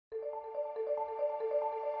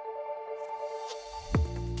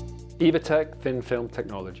Evatec thin film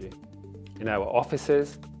technology in our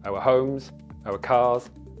offices, our homes, our cars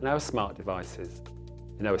and our smart devices,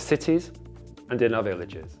 in our cities and in our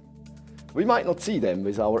villages. We might not see them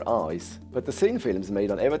with our eyes, but the thin films made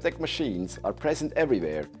on Evatec machines are present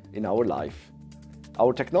everywhere in our life.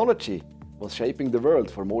 Our technology was shaping the world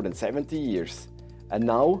for more than 70 years, and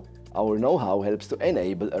now our know-how helps to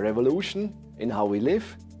enable a revolution in how we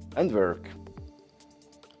live and work.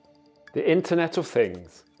 The Internet of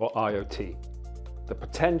Things, or IoT, the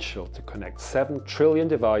potential to connect 7 trillion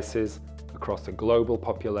devices across a global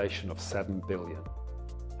population of 7 billion.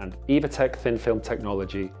 And Evatec thin film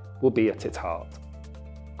technology will be at its heart,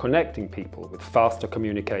 connecting people with faster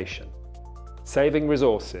communication, saving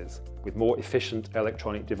resources with more efficient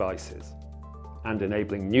electronic devices, and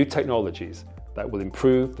enabling new technologies that will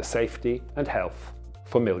improve the safety and health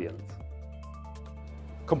for millions.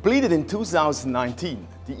 Completed in 2019,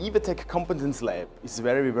 the Evatec Competence Lab is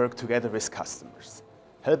where we work together with customers,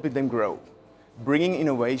 helping them grow, bringing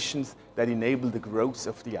innovations that enable the growth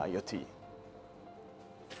of the IoT.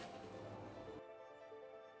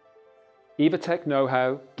 Evatec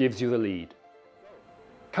know-how gives you the lead.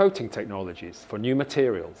 Coating technologies for new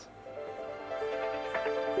materials.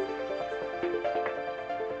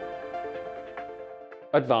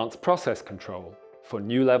 Advanced process control for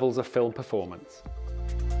new levels of film performance.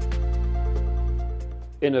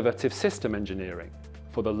 Innovative system engineering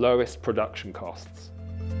for the lowest production costs.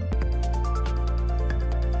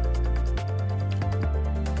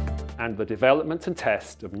 And the development and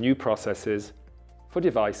test of new processes for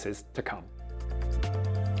devices to come.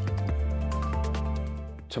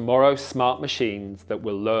 Tomorrow's smart machines that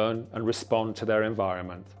will learn and respond to their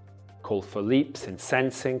environment call for leaps in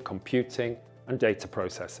sensing, computing and data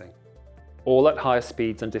processing, all at higher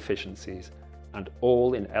speeds and efficiencies, and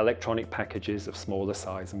all in electronic packages of smaller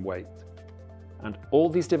size and weight. And all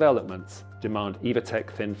these developments demand Evatec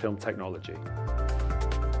thin film technology.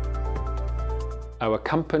 Our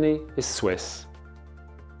company is Swiss,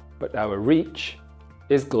 but our reach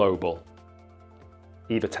is global.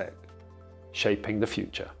 Evatec, shaping the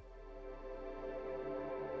future.